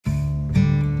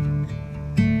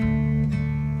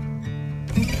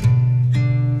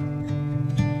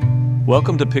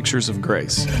Welcome to Pictures of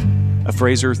Grace, a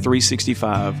Fraser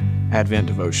 365 Advent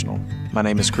devotional. My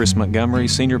name is Chris Montgomery,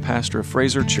 Senior Pastor of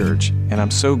Fraser Church, and I'm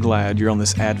so glad you're on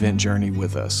this Advent journey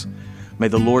with us. May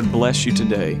the Lord bless you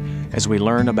today as we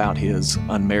learn about His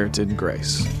unmerited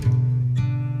grace.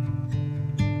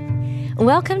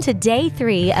 Welcome to Day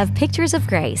 3 of Pictures of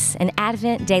Grace, an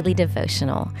Advent daily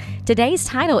devotional. Today's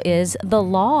title is The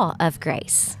Law of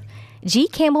Grace. G.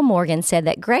 Campbell Morgan said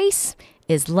that grace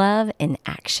is love in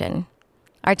action.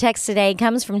 Our text today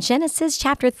comes from Genesis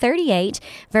chapter 38,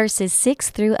 verses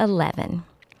 6 through 11.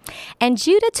 And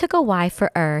Judah took a wife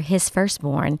for his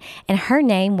firstborn, and her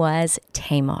name was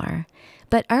Tamar.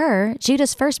 But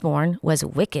Judah's firstborn, was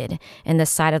wicked in the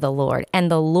sight of the Lord, and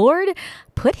the Lord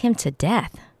put him to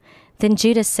death. Then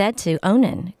Judah said to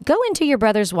Onan, "Go into your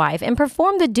brother's wife and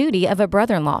perform the duty of a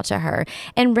brother-in-law to her,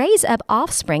 and raise up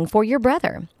offspring for your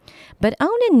brother." But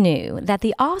Onan knew that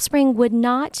the offspring would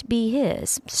not be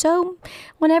his. So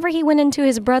whenever he went into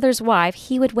his brother's wife,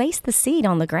 he would waste the seed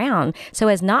on the ground so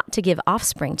as not to give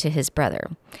offspring to his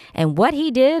brother. And what he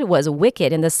did was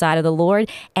wicked in the sight of the Lord,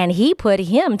 and he put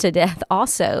him to death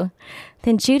also.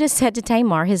 Then Judah said to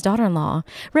Tamar, his daughter-in-law,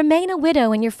 "Remain a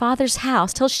widow in your father's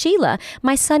house till Shelah,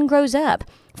 my son, grows up,"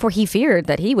 for he feared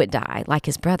that he would die like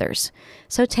his brothers.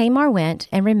 So Tamar went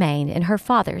and remained in her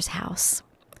father's house.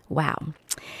 Wow.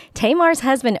 Tamar's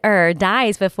husband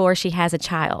dies before she has a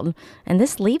child, and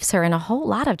this leaves her in a whole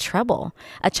lot of trouble.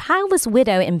 A childless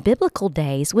widow in biblical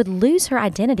days would lose her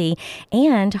identity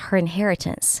and her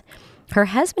inheritance. Her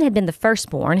husband had been the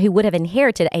firstborn, who would have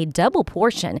inherited a double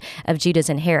portion of Judah's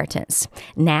inheritance.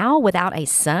 Now, without a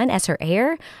son as her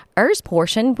heir,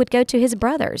 portion would go to his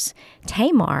brothers.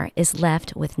 Tamar is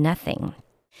left with nothing.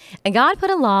 And God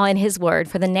put a law in His word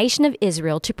for the nation of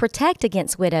Israel to protect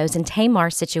against widows in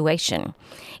Tamar's situation.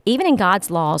 Even in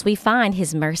God's laws, we find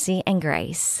His mercy and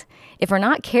grace. If we're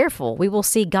not careful, we will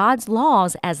see God's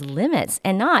laws as limits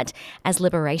and not as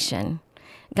liberation.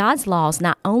 God's laws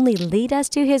not only lead us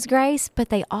to His grace, but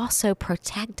they also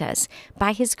protect us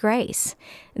by His grace.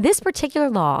 This particular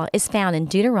law is found in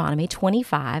Deuteronomy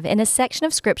 25 in a section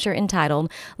of Scripture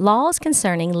entitled Laws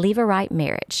Concerning Levirate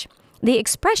Marriage. The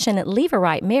expression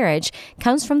Levirate marriage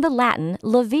comes from the Latin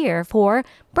levir for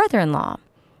brother-in-law.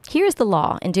 Here's the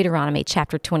law in Deuteronomy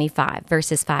chapter 25,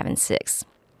 verses 5 and 6.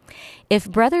 If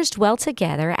brothers dwell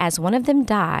together as one of them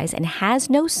dies and has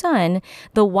no son,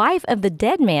 the wife of the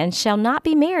dead man shall not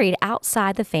be married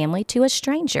outside the family to a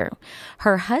stranger.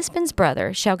 Her husband's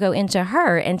brother shall go into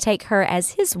her and take her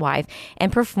as his wife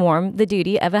and perform the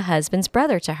duty of a husband's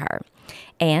brother to her.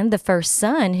 And the first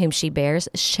son whom she bears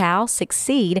shall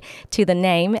succeed to the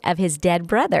name of his dead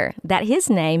brother, that his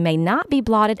name may not be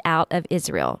blotted out of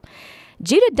Israel.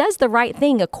 Judah does the right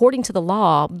thing according to the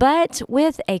law, but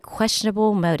with a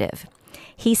questionable motive.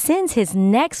 He sends his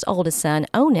next oldest son,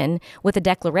 Onan, with a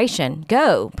declaration,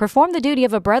 "Go, perform the duty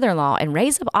of a brother-in-law and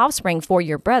raise up offspring for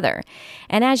your brother."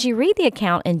 And as you read the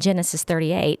account in Genesis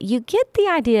 38, you get the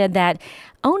idea that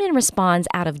Onan responds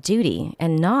out of duty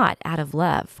and not out of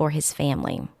love for his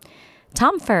family.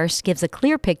 Tom First gives a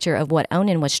clear picture of what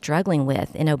Onan was struggling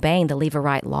with in obeying the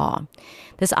Levirate law.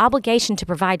 This obligation to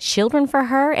provide children for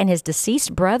her and his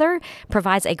deceased brother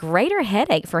provides a greater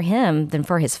headache for him than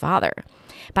for his father.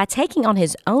 By taking on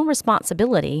his own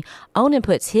responsibility, Onan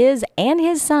puts his and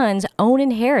his son's own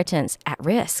inheritance at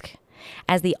risk.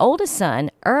 As the oldest son,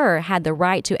 had the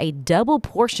right to a double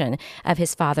portion of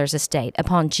his father's estate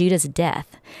upon Judah's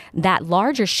death. That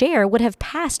larger share would have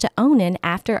passed to Onan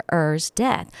after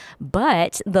death,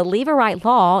 but the Levirate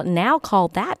law now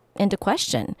called that into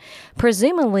question.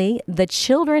 Presumably, the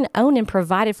children Onan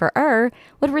provided for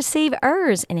would receive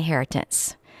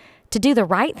inheritance. To do the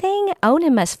right thing,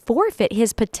 Onan must forfeit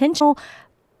his potential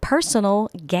personal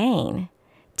gain.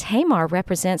 Tamar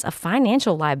represents a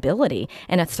financial liability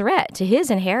and a threat to his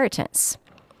inheritance.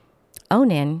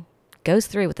 Onan goes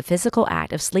through with the physical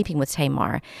act of sleeping with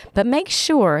Tamar, but makes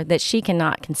sure that she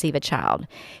cannot conceive a child.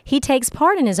 He takes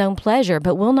part in his own pleasure,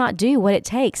 but will not do what it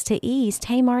takes to ease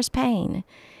Tamar's pain.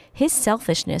 His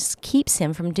selfishness keeps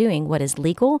him from doing what is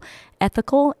legal,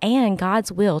 ethical, and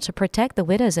God's will to protect the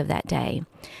widows of that day.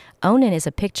 Onan is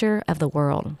a picture of the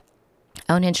world.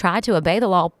 Onan tried to obey the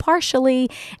law partially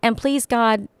and please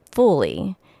God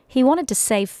fully. He wanted to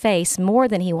save face more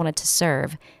than he wanted to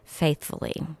serve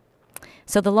faithfully.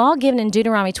 So the law given in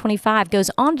Deuteronomy 25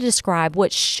 goes on to describe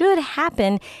what should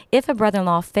happen if a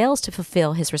brother-in-law fails to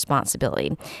fulfill his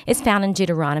responsibility. It's found in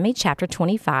Deuteronomy chapter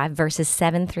 25, verses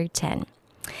 7 through 10.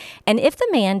 And if the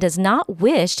man does not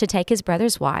wish to take his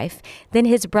brother's wife, then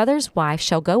his brother's wife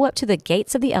shall go up to the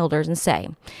gates of the elders and say,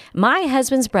 My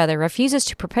husband's brother refuses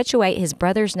to perpetuate his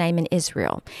brother's name in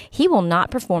Israel. He will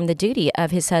not perform the duty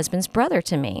of his husband's brother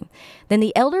to me. Then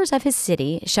the elders of his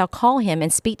city shall call him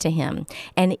and speak to him.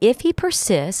 And if he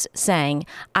persists, saying,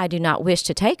 I do not wish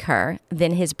to take her,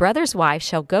 then his brother's wife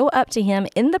shall go up to him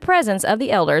in the presence of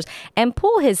the elders and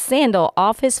pull his sandal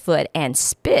off his foot and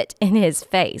spit in his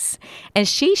face. And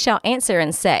she shall answer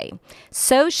and say,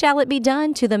 So shall it be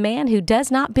done to the man who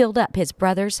does not build up his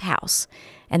brother's house.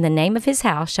 And the name of his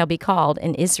house shall be called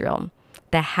in Israel,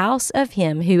 the house of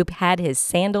him who had his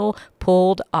sandal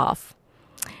pulled off.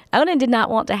 Onan did not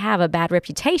want to have a bad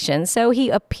reputation, so he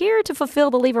appeared to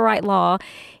fulfill the Levirate law.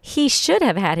 He should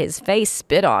have had his face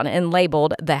spit on and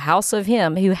labeled the house of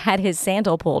him who had his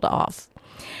sandal pulled off.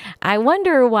 I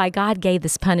wonder why God gave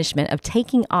this punishment of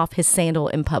taking off his sandal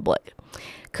in public.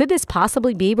 Could this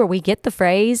possibly be where we get the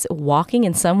phrase, walking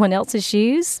in someone else's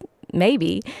shoes?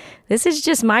 Maybe. This is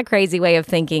just my crazy way of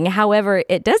thinking. However,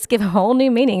 it does give a whole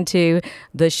new meaning to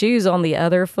the shoes on the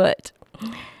other foot.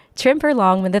 Tremper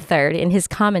Longman III, in his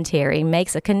commentary,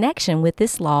 makes a connection with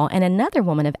this law and another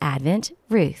woman of Advent,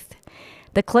 Ruth.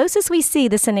 The closest we see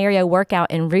the scenario work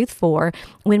out in Ruth 4,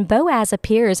 when Boaz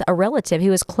appears a relative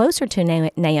who is closer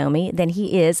to Naomi than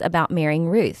he is about marrying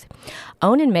Ruth.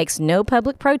 Onan makes no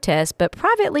public protest, but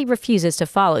privately refuses to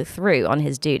follow through on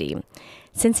his duty.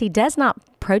 Since he does not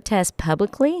protest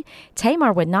publicly,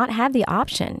 Tamar would not have the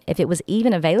option, if it was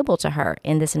even available to her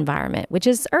in this environment, which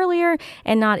is earlier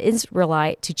and not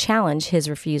Israelite, to challenge his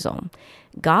refusal.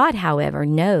 God, however,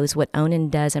 knows what Onan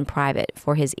does in private.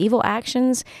 For his evil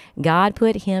actions, God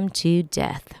put him to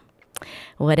death.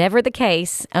 Whatever the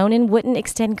case, Onan wouldn't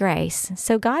extend grace,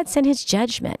 so God sent his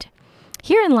judgment.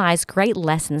 Herein lies great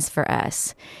lessons for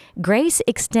us. Grace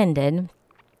extended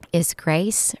is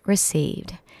grace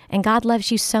received. And God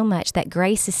loves you so much that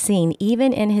grace is seen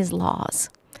even in his laws.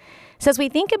 So as we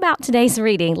think about today's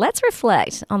reading, let's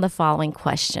reflect on the following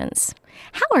questions.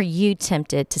 How are you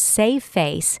tempted to save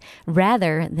face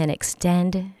rather than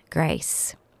extend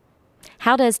grace?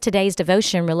 How does today's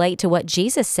devotion relate to what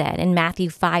Jesus said in Matthew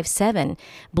 5:7?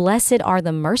 Blessed are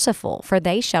the merciful, for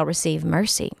they shall receive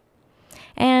mercy.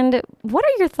 And what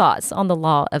are your thoughts on the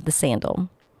law of the sandal?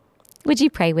 Would you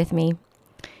pray with me?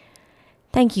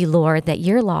 Thank you, Lord, that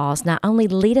your laws not only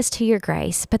lead us to your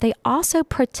grace, but they also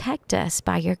protect us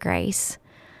by your grace.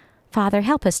 Father,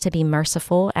 help us to be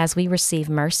merciful as we receive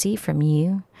mercy from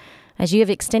you. As you have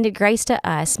extended grace to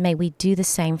us, may we do the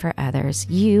same for others.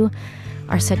 You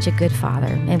are such a good Father,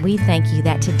 and we thank you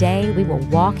that today we will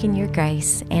walk in your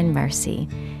grace and mercy.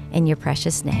 In your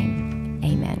precious name,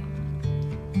 amen.